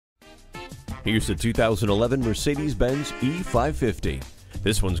Here's the 2011 Mercedes-Benz E550.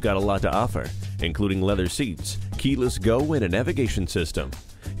 This one's got a lot to offer, including leather seats, keyless go, and a navigation system.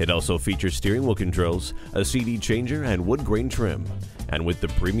 It also features steering wheel controls, a CD changer, and wood grain trim. And with the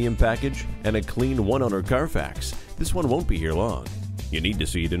premium package and a clean one-owner Carfax, this one won't be here long. You need to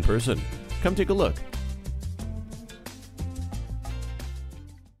see it in person. Come take a look.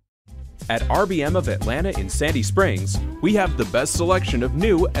 At RBM of Atlanta in Sandy Springs, we have the best selection of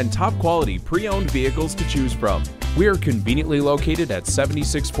new and top quality pre-owned vehicles to choose from. We are conveniently located at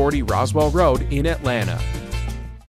 7640 Roswell Road in Atlanta.